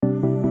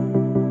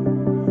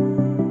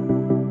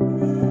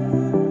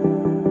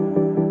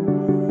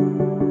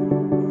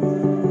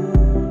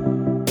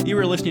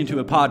listening to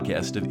a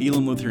podcast of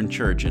Elim Lutheran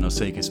Church in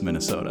Osakis,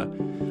 Minnesota.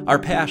 Our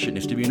passion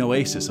is to be an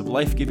oasis of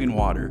life-giving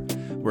water,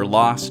 where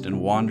lost and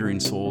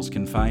wandering souls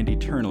can find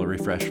eternal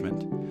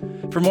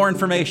refreshment. For more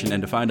information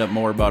and to find out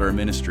more about our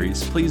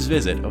ministries, please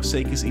visit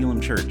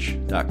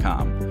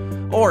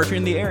osakiselimchurch.com. Or if you're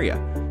in the area,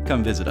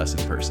 come visit us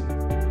in person.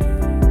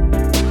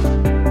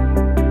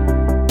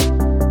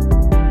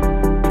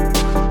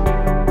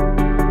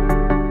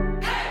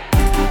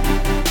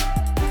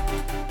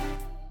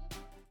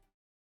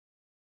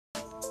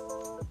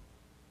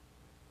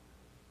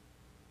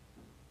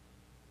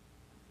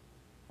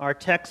 Our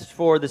text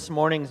for this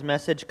morning's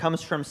message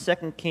comes from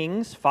 2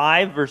 Kings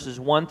 5, verses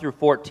 1 through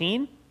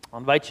 14. I'll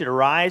invite you to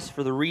rise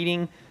for the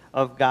reading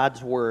of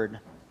God's Word.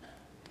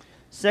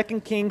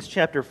 2 Kings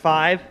chapter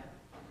 5,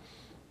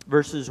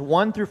 verses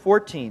 1 through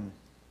 14.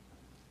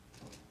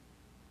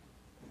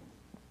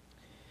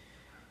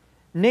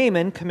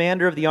 Naaman,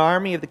 commander of the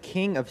army of the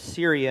king of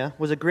Syria,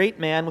 was a great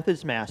man with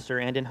his master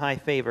and in high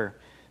favor,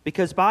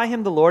 because by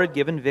him the Lord had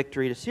given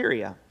victory to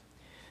Syria.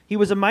 He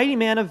was a mighty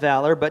man of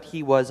valor, but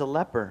he was a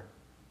leper.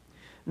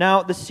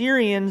 Now, the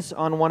Syrians,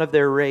 on one of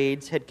their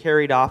raids, had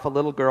carried off a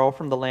little girl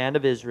from the land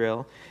of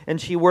Israel, and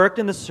she worked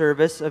in the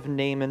service of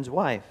Naaman's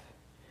wife.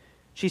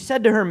 She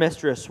said to her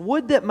mistress,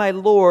 "Would that my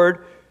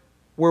Lord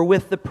were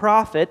with the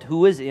prophet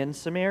who is in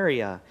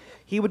Samaria.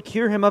 He would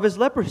cure him of his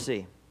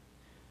leprosy."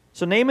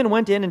 So Naaman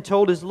went in and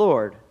told his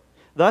Lord.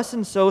 Thus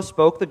and so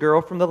spoke the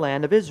girl from the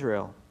land of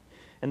Israel.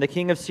 And the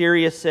king of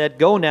Syria said,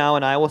 "Go now,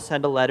 and I will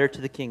send a letter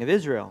to the king of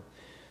Israel."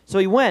 So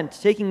he went,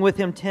 taking with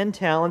him 10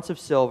 talents of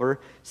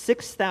silver,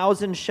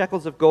 6,000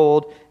 shekels of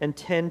gold, and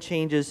 10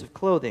 changes of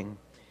clothing.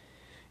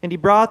 And he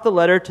brought the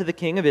letter to the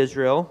king of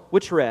Israel,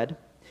 which read,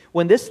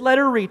 "When this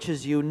letter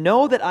reaches you,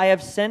 know that I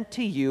have sent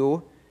to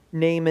you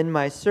Naaman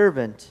my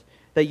servant,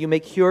 that you may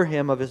cure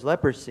him of his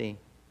leprosy."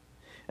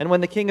 And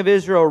when the king of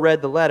Israel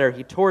read the letter,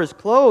 he tore his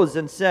clothes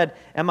and said,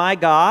 "Am I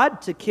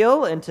God to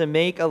kill and to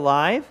make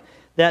alive,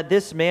 that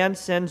this man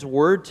sends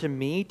word to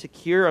me to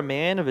cure a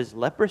man of his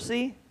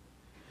leprosy?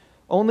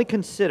 Only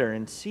consider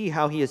and see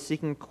how he is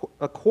seeking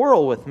a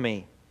quarrel with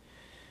me."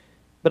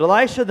 But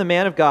Elisha, the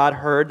man of God,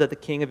 heard that the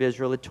king of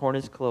Israel had torn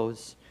his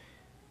clothes.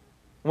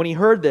 When he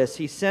heard this,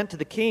 he sent to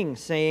the king,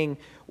 saying,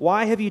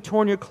 "Why have you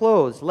torn your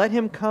clothes? Let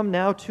him come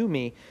now to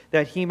me,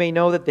 that he may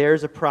know that there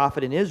is a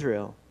prophet in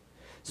Israel."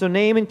 So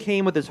Naaman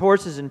came with his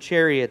horses and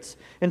chariots,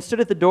 and stood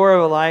at the door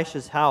of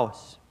Elisha's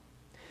house.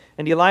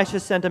 And Elisha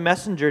sent a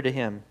messenger to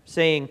him,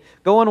 saying,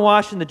 "Go and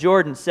wash in the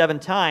Jordan 7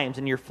 times,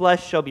 and your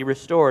flesh shall be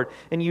restored,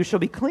 and you shall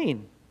be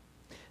clean."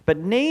 But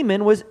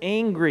Naaman was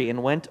angry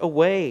and went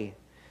away,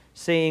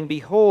 saying,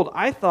 "Behold,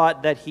 I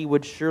thought that he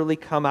would surely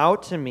come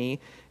out to me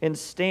and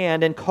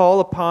stand and call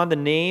upon the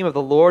name of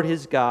the Lord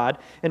his God,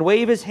 and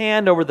wave his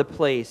hand over the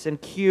place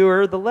and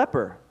cure the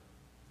leper.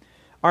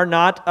 Are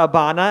not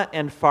Abana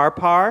and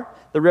Pharpar,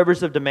 the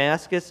rivers of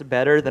Damascus,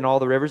 better than all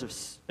the rivers of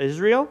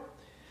Israel?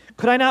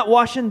 Could I not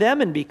wash in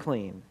them and be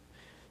clean?"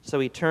 So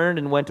he turned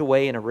and went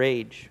away in a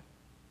rage.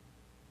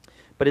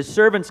 But his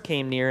servants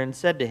came near and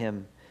said to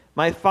him,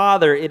 "My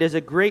father, it is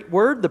a great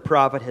word the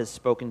prophet has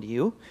spoken to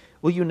you.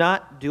 Will you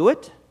not do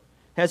it?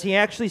 Has he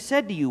actually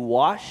said to you,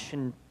 'Wash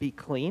and be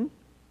clean'?"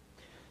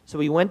 So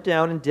he went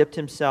down and dipped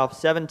himself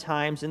 7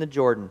 times in the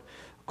Jordan,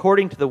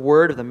 according to the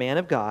word of the man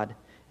of God,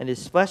 and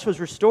his flesh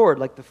was restored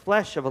like the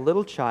flesh of a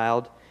little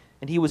child,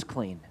 and he was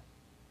clean.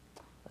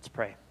 Let's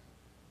pray.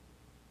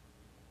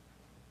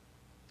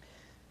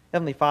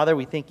 Heavenly Father,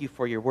 we thank you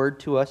for your word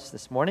to us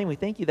this morning. We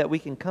thank you that we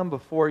can come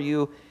before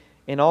you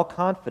in all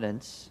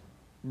confidence,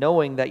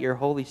 knowing that your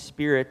Holy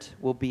Spirit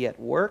will be at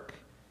work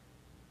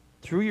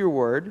through your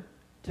word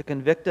to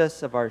convict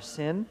us of our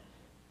sin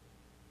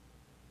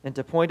and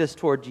to point us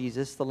toward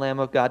Jesus, the Lamb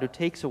of God who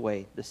takes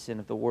away the sin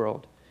of the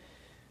world.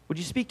 Would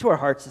you speak to our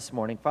hearts this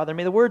morning? Father,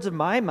 may the words of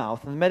my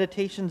mouth and the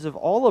meditations of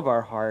all of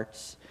our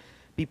hearts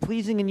be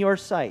pleasing in your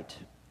sight,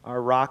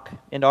 our rock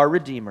and our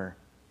Redeemer.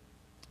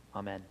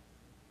 Amen.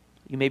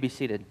 You may be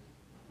seated.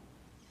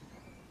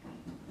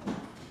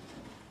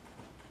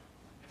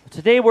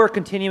 Today we're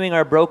continuing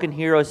our Broken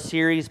Heroes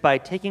series by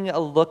taking a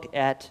look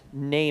at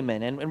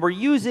Naaman. And we're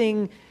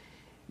using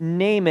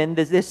Naaman,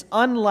 this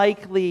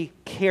unlikely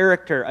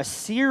character, a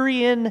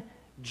Syrian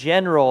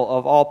general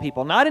of all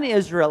people. Not an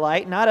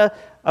Israelite, not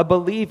a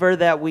believer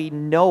that we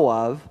know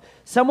of.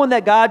 Someone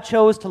that God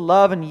chose to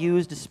love and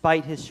use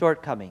despite his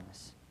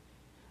shortcomings.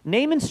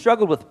 Naaman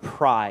struggled with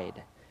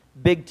pride,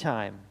 big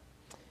time.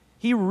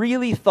 He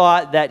really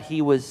thought that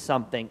he was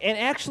something, and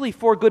actually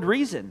for good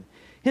reason.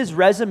 His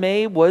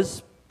resume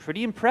was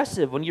pretty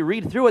impressive. When you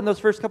read through it in those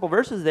first couple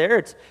verses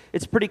there,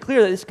 it's pretty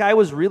clear that this guy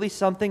was really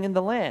something in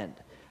the land.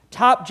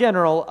 Top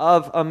general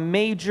of a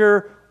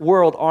major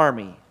world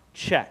army,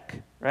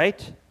 check,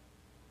 right?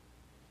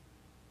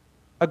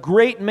 A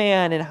great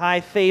man in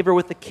high favor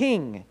with the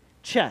king,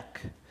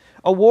 check.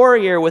 A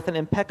warrior with an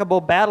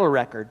impeccable battle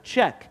record,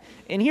 check.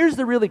 And here's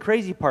the really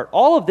crazy part.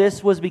 All of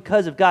this was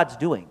because of God's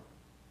doing.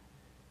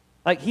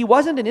 Like, he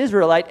wasn't an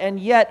Israelite, and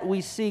yet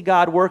we see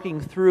God working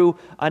through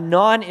a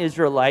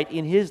non-Israelite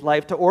in his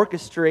life to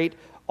orchestrate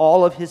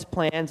all of his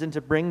plans and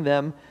to bring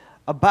them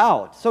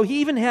about. So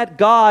he even had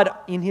God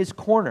in his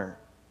corner.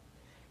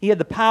 He had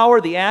the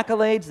power, the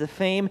accolades, the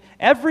fame,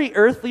 every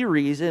earthly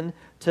reason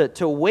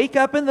to wake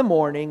up in the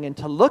morning and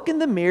to look in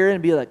the mirror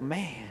and be like,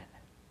 man,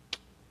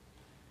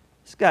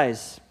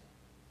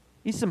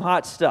 he's some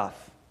hot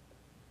stuff.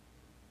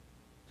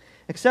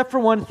 Except for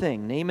one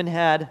thing, Naaman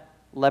had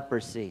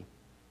leprosy.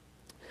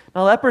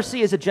 Now,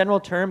 leprosy is a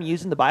general term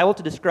used in the Bible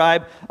to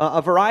describe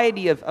a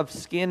variety of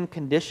skin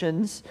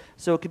conditions.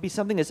 So it could be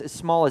something as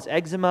small as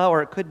eczema,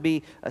 or it could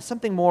be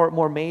something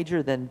more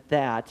major than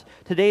that.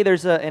 Today,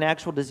 there's an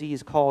actual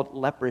disease called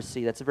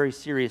leprosy. That's a very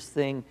serious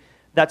thing.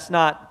 That's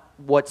not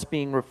what's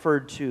being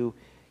referred to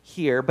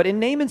here. But in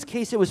Naaman's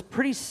case, it was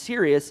pretty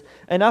serious,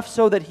 enough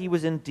so that he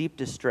was in deep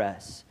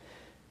distress.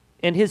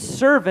 And his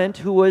servant,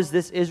 who was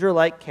this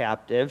Israelite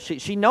captive,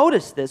 she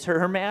noticed this.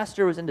 Her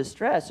master was in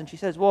distress, and she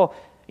says, well,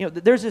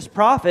 there's this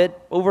prophet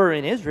over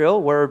in Israel,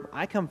 where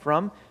I come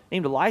from,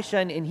 named Elisha,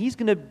 and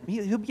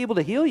he'll be able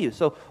to heal you.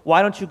 So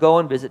why don't you go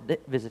and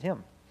visit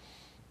him?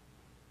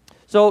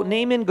 So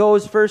Naaman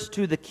goes first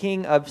to the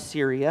king of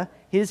Syria,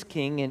 his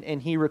king,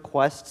 and he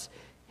requests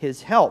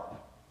his help.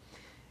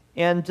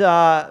 And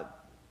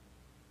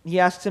he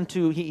asks him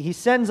he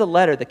sends a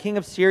letter. The king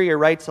of Syria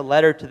writes a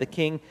letter to the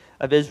king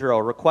of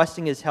Israel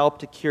requesting his help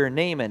to cure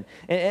Naaman.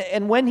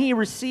 And when he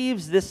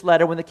receives this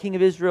letter, when the king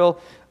of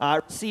Israel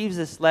receives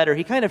this letter,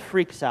 he kind of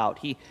freaks out.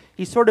 He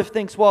sort of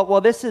thinks,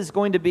 well, this is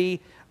going to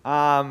be,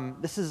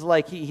 this is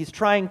like he's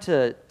trying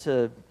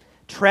to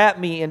trap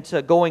me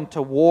into going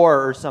to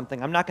war or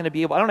something. I'm not going to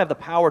be able, I don't have the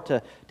power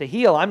to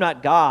heal. I'm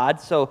not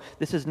God, so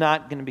this is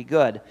not going to be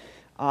good.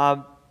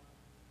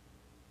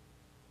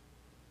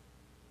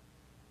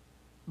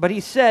 But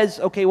he says,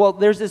 okay, well,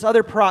 there's this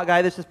other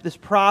guy, this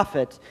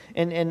prophet,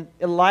 and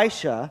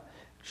Elisha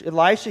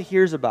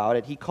hears about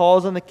it. He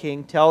calls on the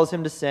king, tells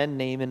him to send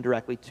Naaman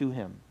directly to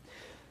him.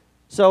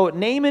 So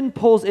Naaman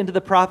pulls into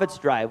the prophet's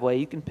driveway.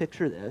 You can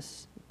picture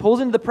this.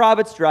 Pulls into the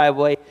prophet's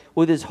driveway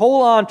with his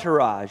whole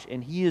entourage,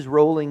 and he is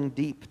rolling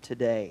deep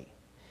today.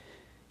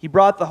 He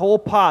brought the whole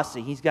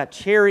posse. He's got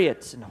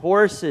chariots and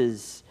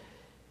horses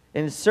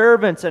and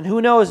servants, and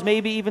who knows,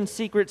 maybe even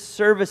secret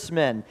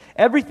servicemen.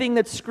 Everything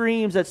that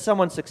screams that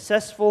someone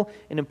successful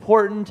and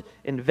important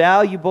and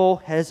valuable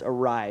has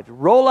arrived.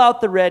 Roll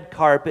out the red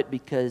carpet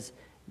because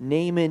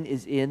Naaman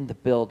is in the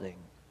building.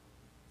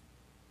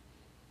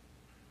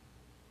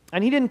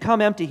 And he didn't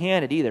come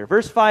empty-handed either.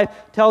 Verse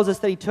 5 tells us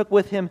that he took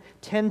with him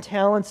 10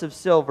 talents of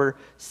silver,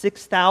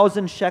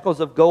 6,000 shekels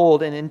of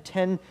gold, and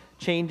 10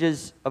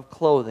 changes of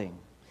clothing.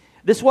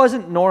 This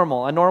wasn't a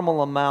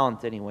normal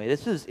amount anyway.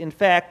 This is, in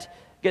fact,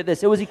 get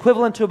this, it was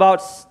equivalent to about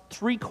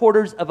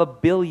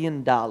 $750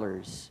 million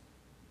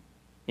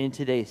in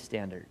today's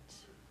standards.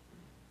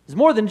 It's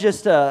more than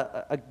just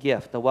a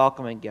gift, a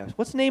welcoming gift.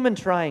 What's Naaman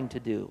trying to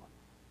do?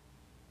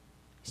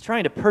 He's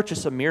trying to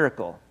purchase a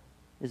miracle,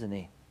 isn't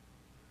he?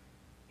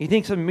 He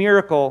thinks a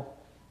miracle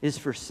is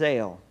for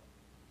sale.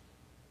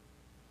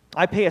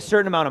 I pay a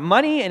certain amount of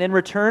money, and in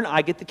return,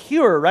 I get the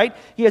cure, right?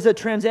 He has a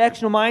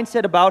transactional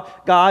mindset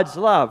about God's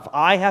love.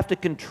 I have to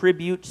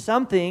contribute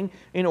something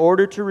in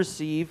order to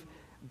receive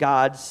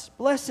God's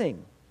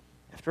blessing.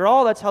 After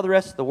all, that's how the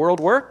rest of the world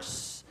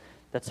works.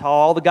 That's how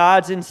all the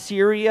gods in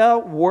Syria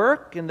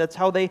work, and that's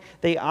how they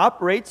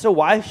operate. So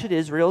why should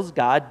Israel's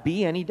God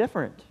be any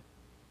different?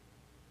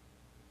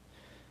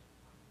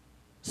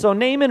 So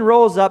Naaman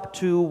rolls up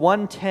to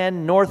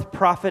 110 North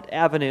Prophet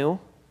Avenue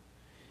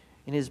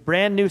in his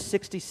brand new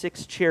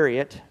 66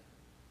 chariot.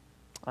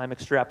 I'm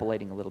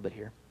extrapolating a little bit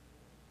here.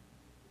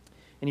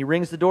 And he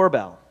rings the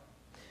doorbell.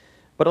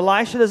 But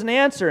Elisha doesn't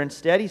answer.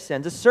 Instead, he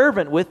sends a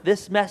servant with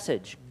this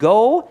message.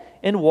 Go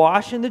and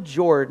wash in the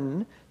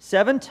Jordan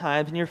 7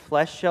 times, and your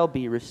flesh shall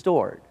be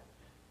restored.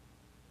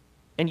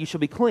 And you shall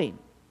be clean.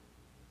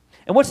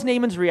 And what's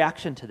Naaman's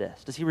reaction to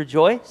this? Does he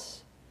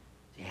rejoice?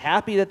 Is he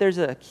happy that there's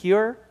a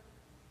cure?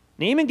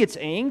 Naaman gets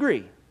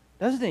angry,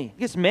 doesn't he? He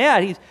gets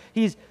mad.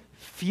 He's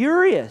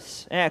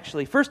furious,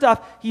 actually. First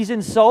off, he's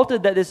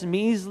insulted that this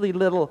measly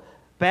little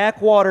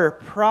backwater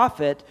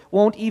prophet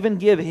won't even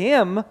give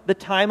him the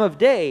time of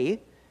day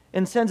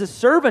and sends a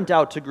servant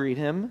out to greet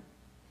him.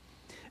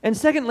 And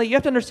secondly, you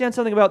have to understand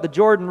something about the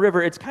Jordan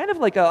River. It's kind of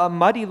like a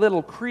muddy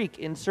little creek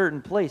in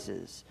certain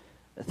places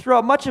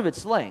throughout much of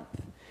its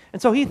length.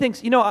 And so he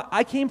thinks,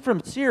 I came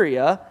from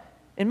Syria,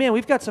 and man,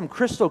 we've got some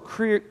crystal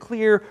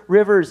clear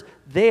rivers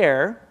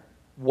there.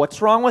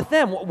 What's wrong with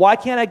them? Why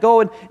can't I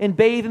go and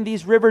bathe in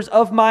these rivers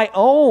of my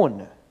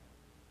own?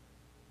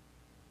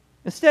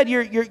 Instead,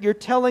 you're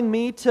telling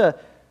me to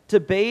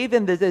bathe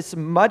in this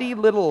muddy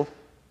little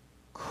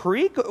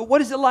creek?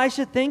 What is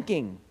Elisha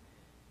thinking?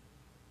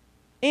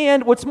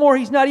 And what's more,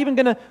 he's not even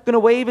going to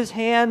wave his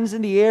hands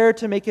in the air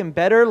to make him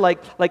better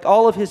like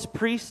all of his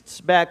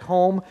priests back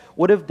home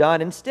would have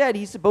done. Instead,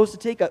 he's supposed to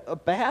take a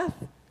bath?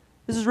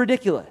 This is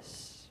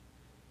ridiculous.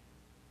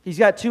 He's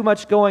got too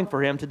much going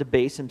for him to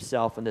debase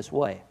himself in this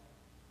way.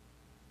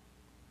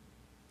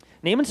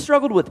 Naaman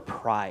struggled with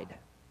pride,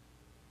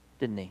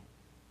 didn't he?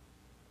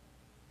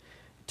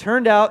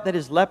 turned out that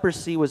his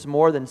leprosy was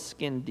more than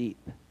skin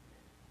deep.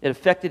 It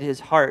affected his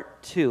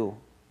heart too.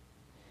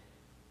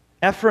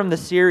 Ephraim the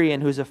Syrian,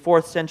 who's a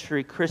 4th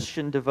century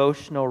Christian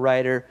devotional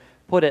writer,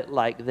 put it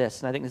like this,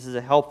 and I think this is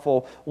a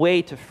helpful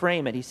way to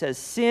frame it. He says,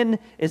 sin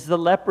is the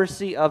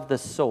leprosy of the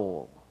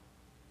soul.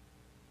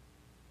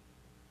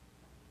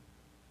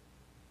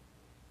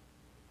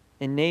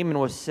 And Naaman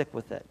was sick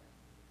with it.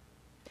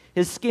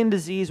 His skin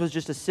disease was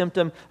just a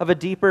symptom of a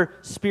deeper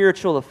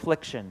spiritual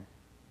affliction.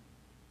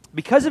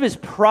 Because of his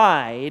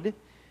pride,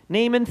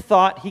 Naaman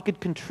thought he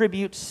could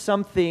contribute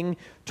something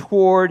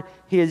toward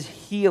his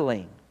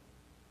healing.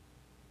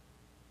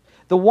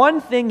 The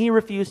one thing he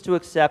refused to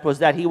accept was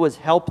that he was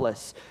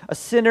helpless, a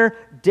sinner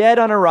dead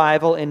on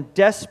arrival in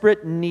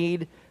desperate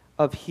need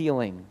of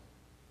healing.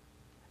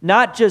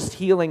 Not just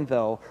healing,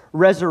 though,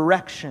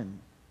 resurrection.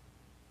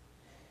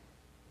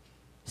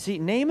 See,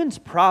 Naaman's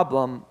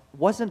problem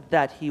wasn't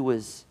that he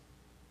was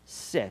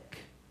sick.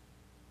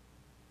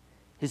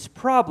 His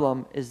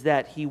problem is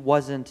that he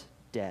wasn't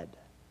dead,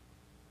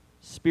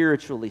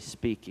 spiritually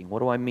speaking. What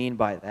do I mean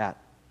by that?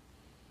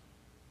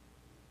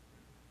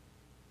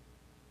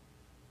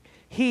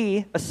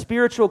 He, a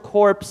spiritual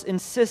corpse,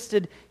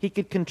 insisted he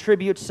could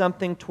contribute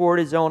something toward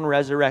his own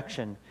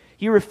resurrection.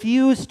 He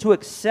refused to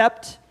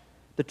accept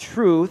the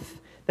truth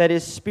that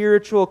his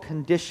spiritual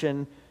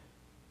condition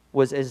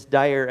was as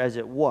dire as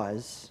it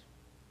was,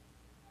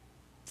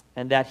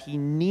 and that he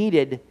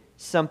needed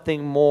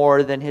something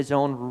more than his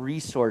own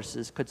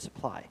resources could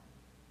supply.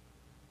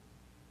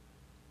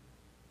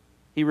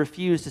 He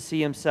refused to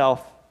see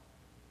himself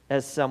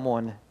as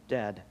someone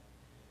dead.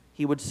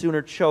 He would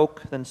sooner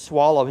choke than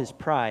swallow his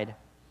pride.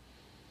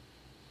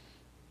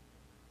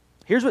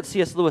 Here's what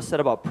C.S. Lewis said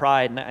about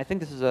pride, and I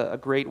think this is a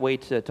great way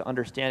to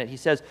understand it. He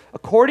says,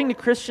 according to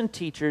Christian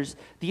teachers,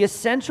 the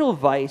essential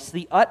vice,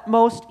 the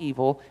utmost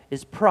evil,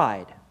 is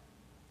pride.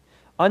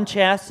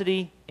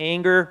 Unchastity,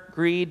 anger,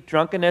 greed,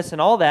 drunkenness, and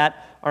all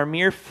that are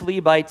mere flea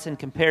bites in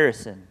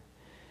comparison.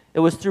 It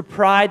was through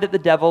pride that the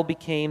devil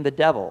became the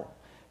devil.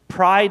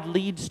 Pride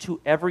leads to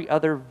every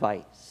other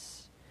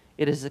vice.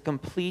 It is a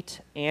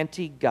complete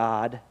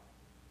anti-God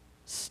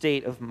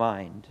state of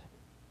mind.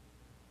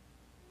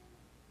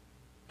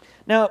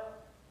 Now,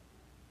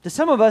 to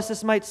some of us,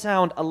 this might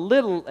sound a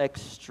little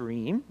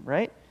extreme,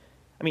 right?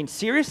 I mean,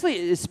 seriously,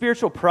 is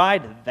spiritual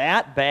pride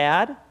that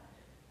bad?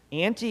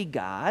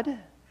 Anti-God?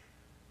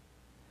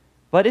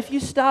 But if you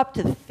stop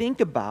to think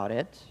about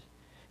it,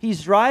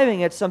 he's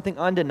driving at something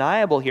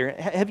undeniable here.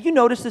 Have you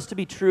noticed this to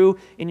be true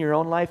in your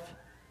own life?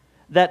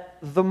 That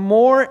the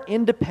more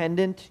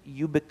independent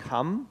you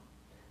become,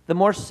 the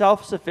more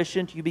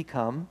self-sufficient you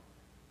become,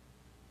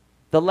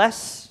 the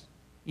less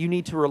you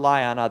need to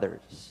rely on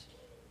others.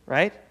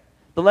 Right?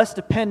 The less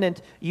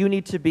dependent you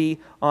need to be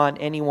on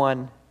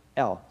anyone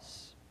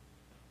else.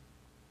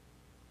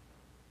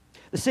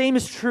 The same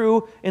is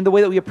true in the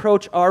way that we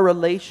approach our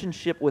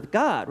relationship with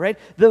God, right?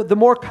 The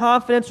more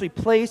confidence we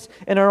place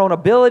in our own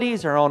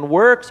abilities, our own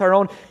works, our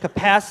own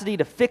capacity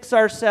to fix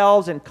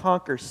ourselves and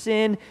conquer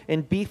sin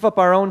and beef up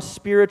our own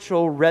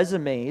spiritual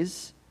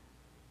resumes,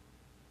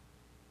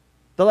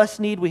 the less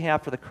need we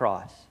have for the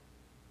cross.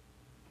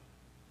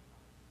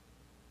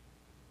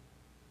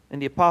 And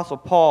the Apostle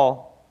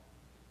Paul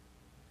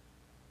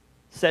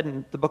said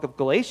in the book of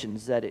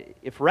Galatians that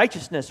if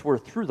righteousness were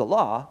through the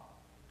law,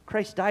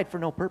 Christ died for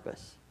no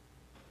purpose.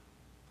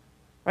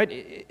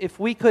 Right? If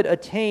we could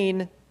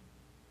attain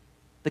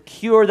the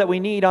cure that we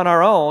need on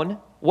our own,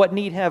 what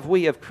need have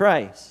we of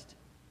Christ?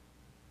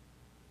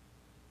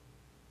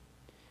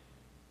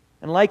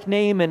 And like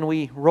Naaman,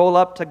 we roll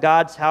up to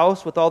God's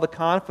house with all the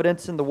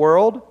confidence in the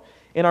world,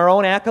 in our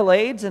own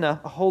accolades and a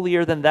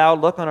holier-than-thou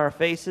look on our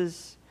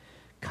faces,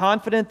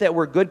 confident that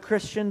we're good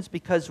Christians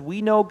because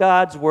we know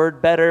God's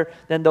word better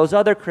than those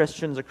other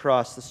Christians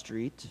across the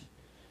street,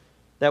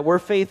 that we're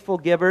faithful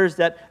givers,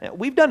 that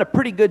we've done a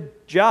pretty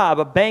good job,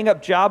 a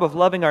bang-up job of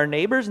loving our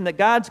neighbors, and that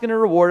God's going to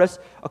reward us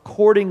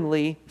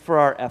accordingly for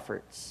our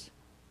efforts.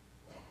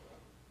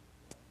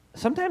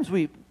 Sometimes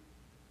we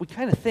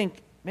kind of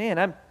think,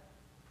 man,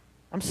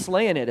 I'm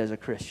slaying it as a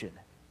Christian.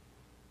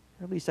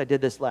 Or at least I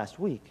did this last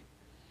week.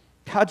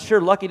 God's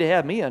sure lucky to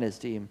have me on his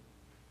team.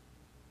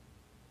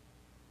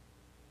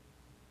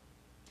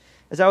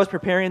 As I was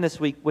preparing this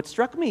week, what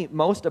struck me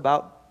most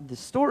about the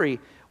story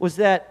was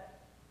that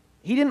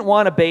he didn't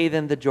want to bathe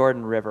in the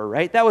Jordan River,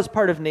 right? That was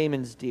part of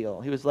Naaman's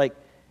deal. He was like,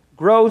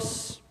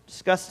 gross,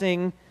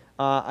 disgusting,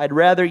 I'd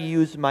rather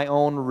use my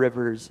own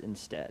rivers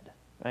instead.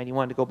 Right? He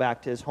wanted to go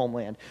back to his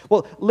homeland.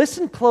 Well,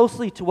 listen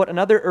closely to what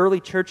another early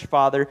church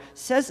father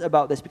says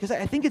about this, because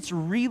I think it's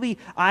really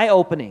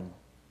eye-opening.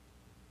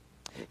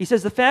 He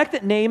says, the fact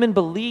that Naaman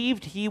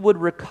believed he would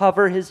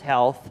recover his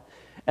health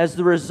as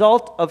the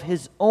result of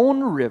his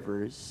own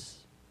rivers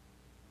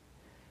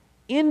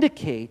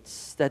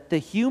indicates that the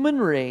human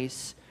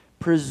race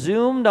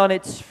presumed on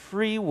its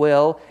free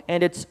will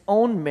and its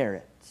own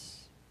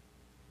merits.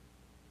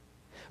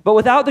 But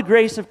without the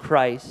grace of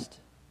Christ,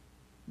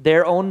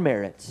 their own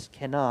merits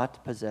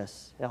cannot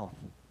possess health.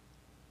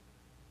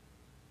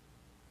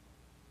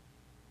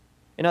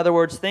 In other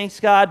words, thanks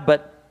God,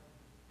 but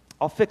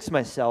I'll fix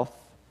myself.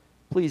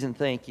 Please and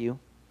thank you.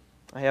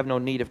 I have no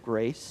need of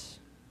grace.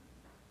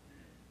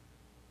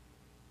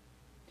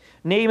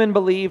 Naaman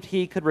believed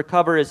he could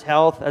recover his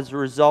health as a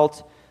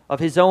result of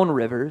his own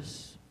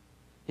rivers,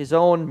 his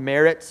own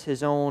merits,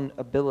 his own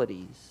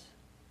abilities.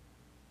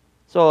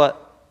 So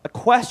a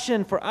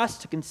question for us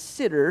to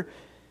consider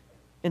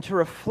and to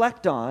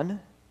reflect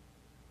on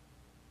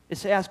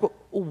is to ask,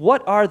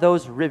 what are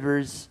those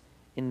rivers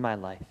in my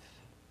life?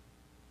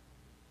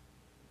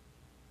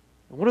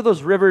 What are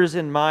those rivers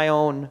in my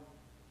own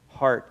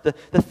heart?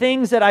 The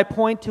things that I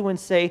point to and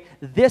say,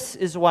 this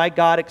is why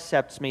God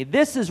accepts me.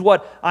 This is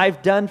what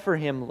I've done for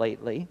him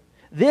lately.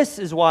 This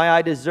is why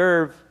I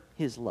deserve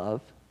his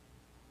love.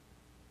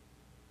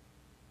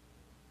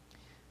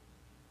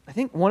 I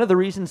think one of the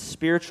reasons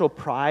spiritual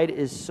pride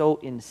is so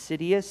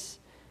insidious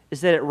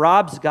is that it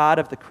robs God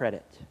of the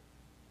credit.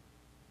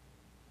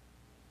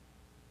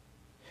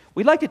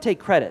 We like to take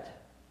credit,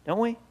 don't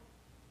we?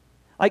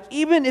 Like,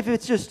 even if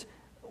it's just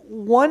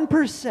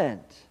 1%,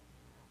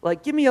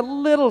 like, give me a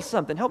little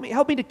something.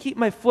 Help me to keep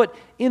my foot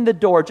in the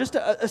door. Just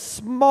a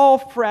small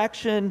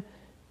fraction,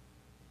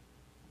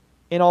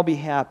 and I'll be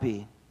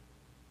happy.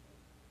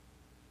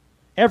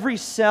 Every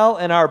cell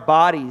in our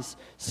bodies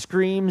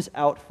screams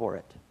out for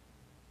it.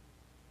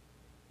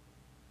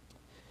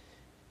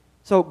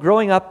 So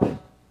growing up,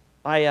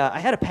 I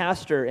had a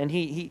pastor, and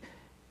he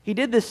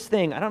did this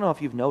thing. I don't know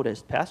if you've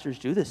noticed. Pastors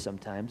do this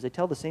sometimes. They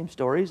tell the same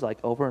stories like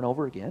over and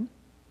over again.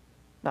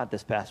 Not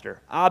this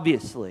pastor,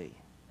 obviously.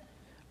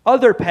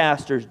 Other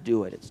pastors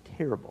do it. It's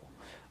terrible.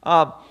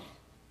 But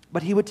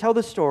he would tell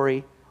the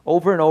story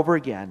over and over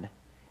again,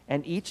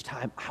 and each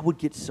time I would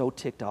get so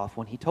ticked off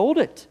when he told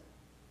it.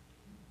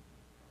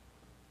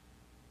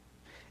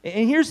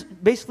 And here's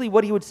basically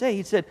what he would say.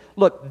 He said,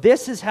 look,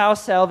 this is how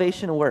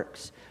salvation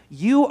works.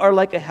 You are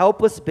like a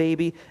helpless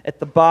baby at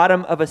the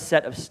bottom of a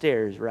set of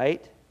stairs,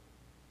 right?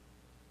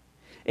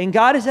 And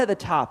God is at the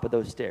top of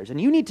those stairs. And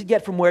you need to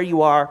get from where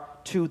you are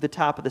to the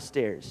top of the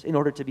stairs in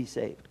order to be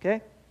saved,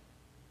 okay?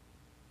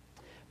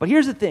 But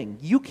here's the thing.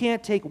 You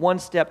can't take one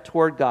step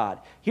toward God.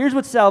 Here's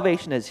what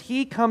salvation is.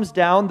 He comes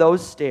down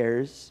those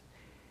stairs.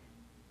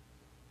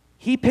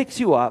 He picks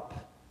you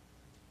up.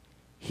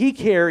 He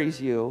carries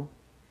you.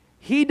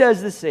 He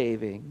does the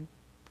saving.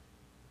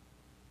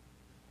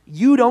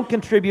 You don't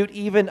contribute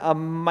even a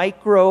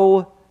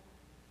micro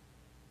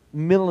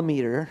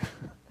millimeter,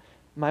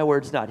 my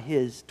word's not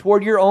his,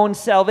 toward your own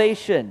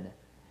salvation.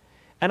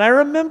 And I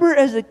remember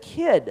as a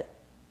kid,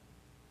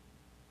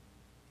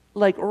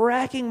 like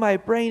racking my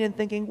brain and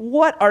thinking,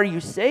 what are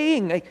you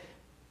saying? Like,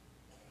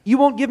 you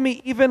won't give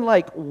me even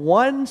like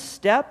one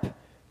step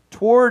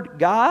toward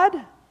God?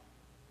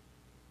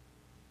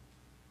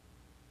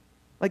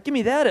 Like, give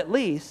me that at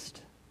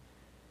least.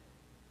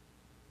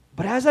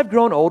 But as I've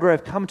grown older,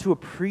 I've come to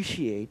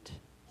appreciate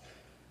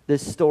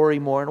this story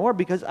more and more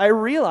because I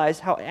realize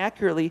how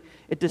accurately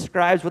it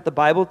describes what the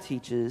Bible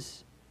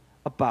teaches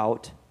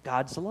about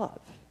God's love.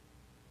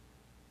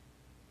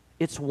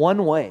 It's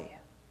one way.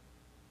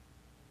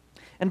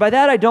 And by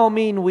that I don't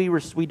mean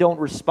we don't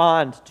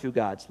respond to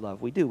God's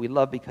love. We do. We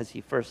love because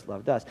he first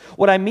loved us.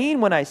 What I mean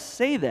when I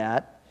say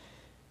that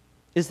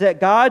is that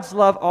God's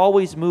love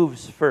always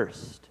moves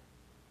first.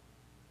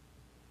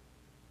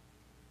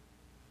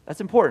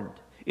 That's important.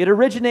 It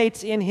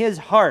originates in his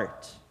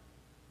heart.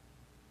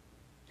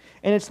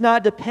 And it's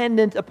not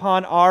dependent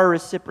upon our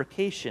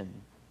reciprocation.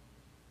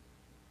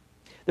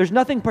 There's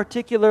nothing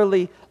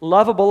particularly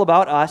lovable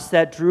about us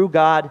that drew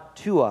God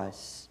to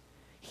us.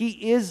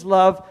 He is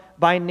love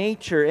by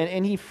nature,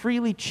 and he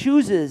freely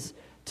chooses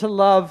to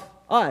love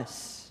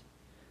us,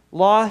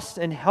 lost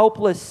and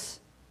helpless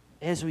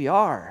as we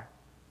are,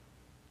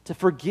 to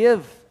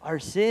forgive our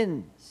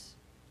sins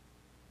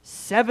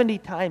 70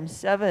 times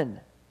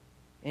 7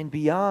 and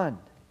beyond,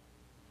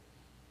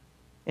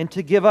 and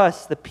to give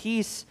us the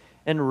peace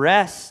and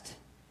rest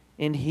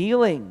and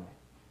healing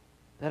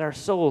that our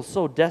souls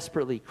so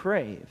desperately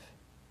crave.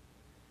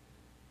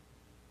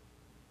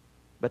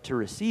 But to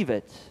receive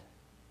it,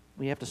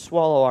 we have to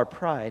swallow our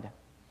pride.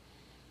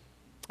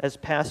 As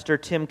Pastor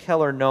Tim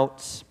Keller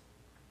notes,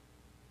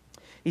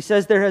 he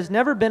says, there has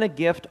never been a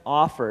gift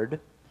offered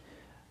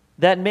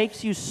that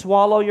makes you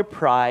swallow your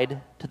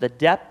pride to the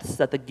depths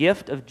that the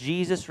gift of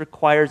Jesus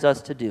requires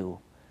us to do.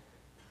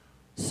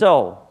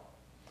 So,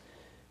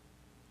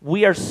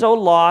 we are so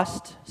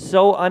lost,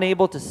 so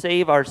unable to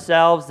save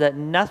ourselves that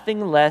nothing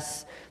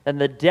less than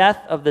the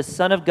death of the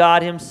Son of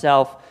God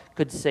himself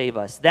could save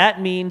us.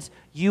 That means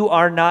you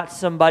are not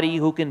somebody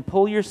who can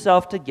pull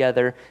yourself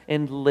together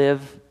and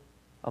live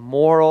a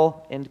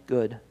moral and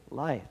good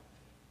life.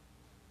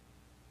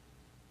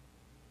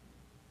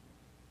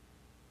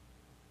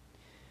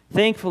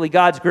 Thankfully,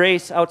 God's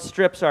grace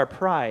outstrips our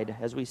pride,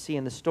 as we see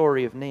in the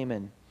story of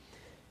Naaman.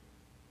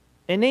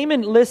 And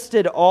Naaman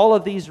listed all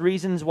of these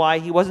reasons why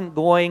he wasn't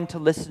going to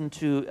listen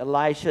to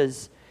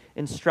Elisha's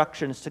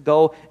instructions to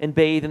go and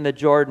bathe in the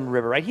Jordan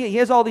River, right? He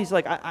has all these,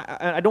 like,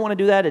 I don't want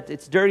to do that.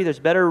 It's dirty. There's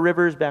better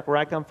rivers back where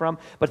I come from.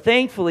 But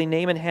thankfully,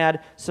 Naaman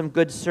had some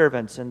good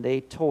servants, and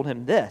they told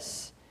him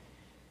this.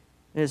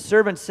 And his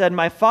servant said,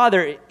 "My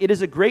father, it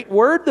is a great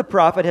word the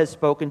prophet has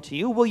spoken to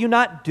you. Will you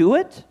not do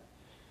it?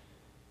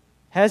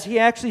 Has he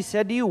actually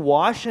said to you,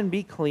 'Wash and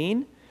be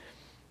clean'?"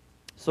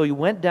 So he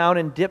went down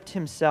and dipped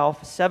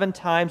himself 7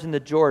 times in the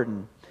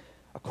Jordan,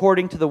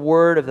 according to the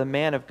word of the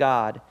man of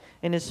God.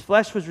 And his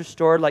flesh was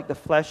restored like the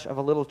flesh of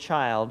a little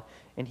child,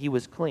 and he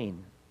was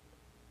clean.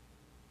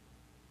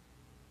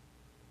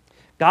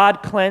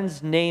 God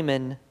cleansed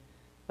Naaman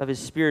of his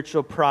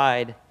spiritual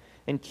pride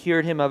and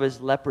cured him of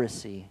his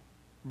leprosy,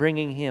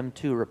 bringing him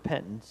to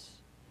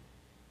repentance.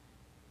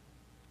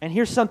 And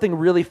here's something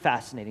really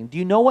fascinating. Do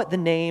you know what the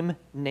name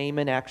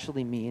Naaman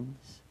actually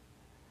means?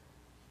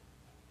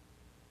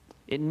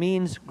 It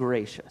means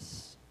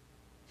gracious.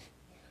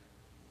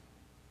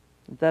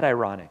 Isn't that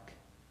ironic?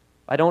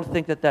 I don't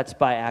think that that's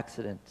by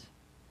accident.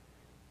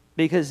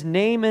 Because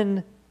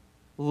Naaman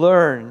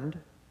learned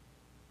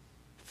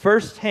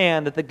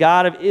firsthand that the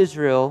God of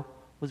Israel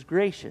was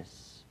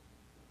gracious,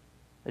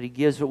 that he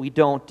gives what we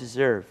don't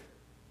deserve.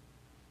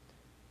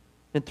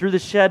 And through the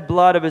shed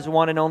blood of his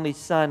one and only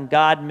Son,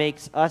 God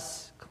makes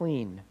us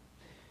clean.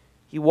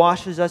 He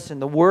washes us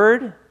in the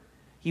Word.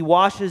 He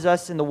washes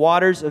us in the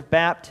waters of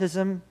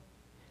baptism.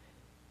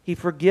 He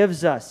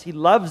forgives us, He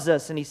loves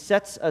us, and He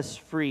sets us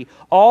free,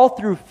 all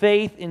through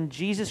faith in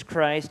Jesus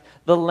Christ,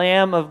 the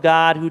Lamb of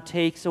God who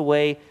takes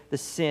away the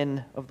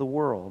sin of the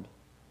world.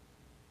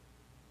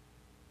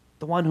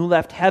 The one who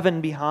left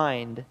heaven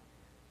behind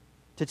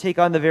to take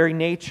on the very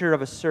nature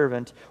of a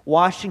servant,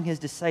 washing His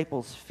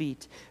disciples'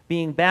 feet,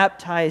 being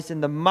baptized in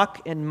the muck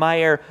and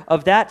mire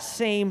of that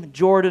same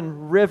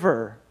Jordan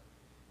River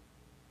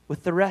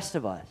with the rest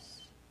of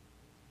us,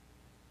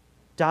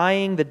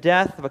 dying the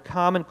death of a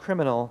common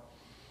criminal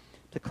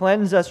to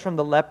cleanse us from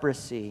the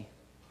leprosy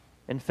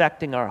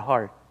infecting our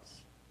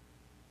hearts.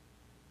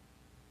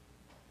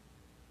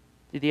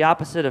 The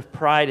opposite of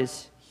pride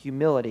is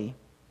humility,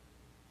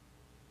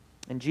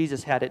 and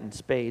Jesus had it in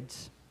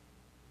spades.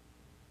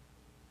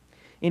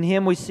 In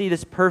Him we see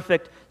this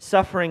perfect,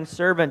 suffering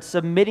servant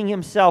submitting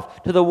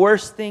Himself to the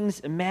worst things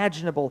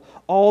imaginable,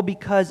 all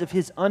because of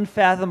His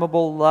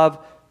unfathomable love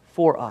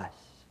for us.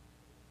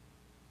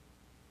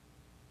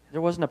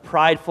 There wasn't a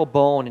prideful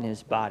bone in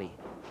His body.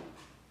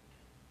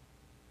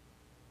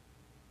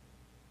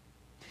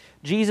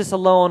 Jesus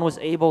alone was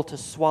able to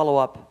swallow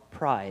up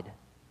pride.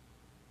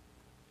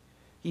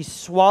 He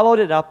swallowed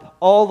it up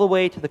all the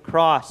way to the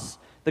cross,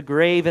 the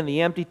grave, and the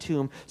empty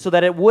tomb, so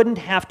that it wouldn't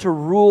have to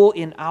rule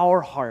in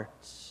our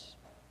hearts.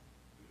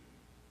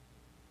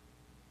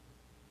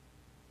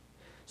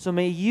 So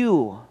may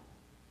you,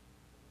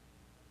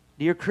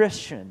 dear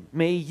Christian,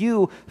 may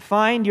you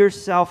find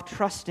yourself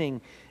trusting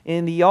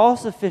in the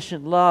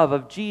all-sufficient love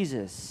of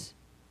Jesus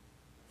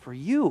for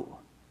you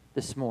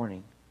this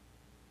morning,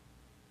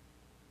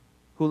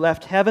 who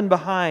left heaven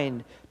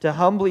behind to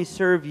humbly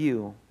serve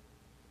you.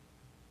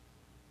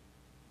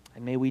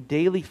 And may we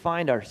daily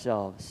find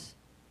ourselves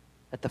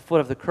at the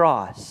foot of the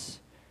cross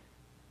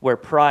where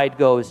pride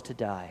goes to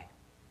die.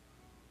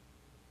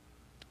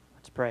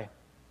 Let's pray.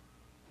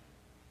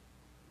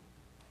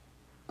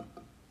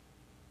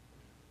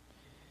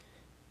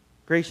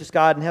 Gracious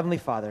God and Heavenly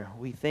Father,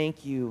 we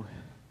thank you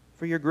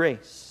for your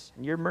grace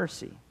and your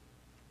mercy.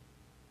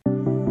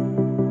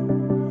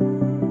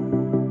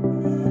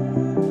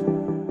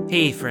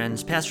 Hey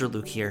friends, Pastor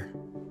Luke here.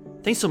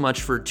 Thanks so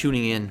much for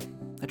tuning in.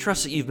 I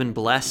trust that you've been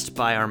blessed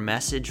by our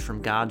message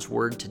from God's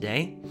Word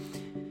today.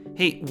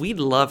 Hey, we'd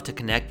love to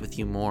connect with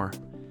you more.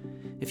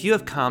 If you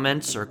have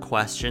comments or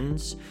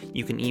questions,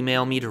 you can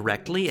email me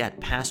directly at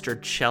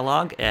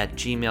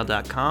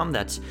pastorkjolhaug@gmail.com.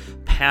 That's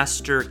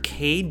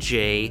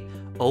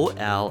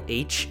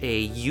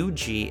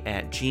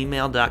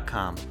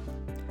pastorkjolhaug@gmail.com.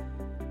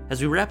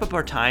 As we wrap up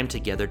our time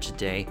together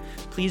today,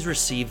 please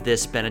receive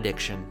this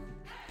benediction.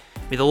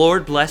 May the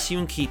Lord bless you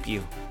and keep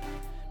you.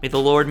 May the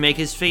Lord make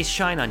His face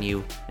shine on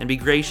you and be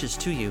gracious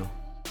to you.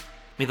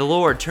 May the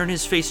Lord turn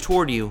His face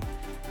toward you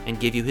and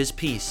give you His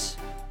peace.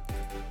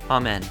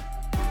 Amen.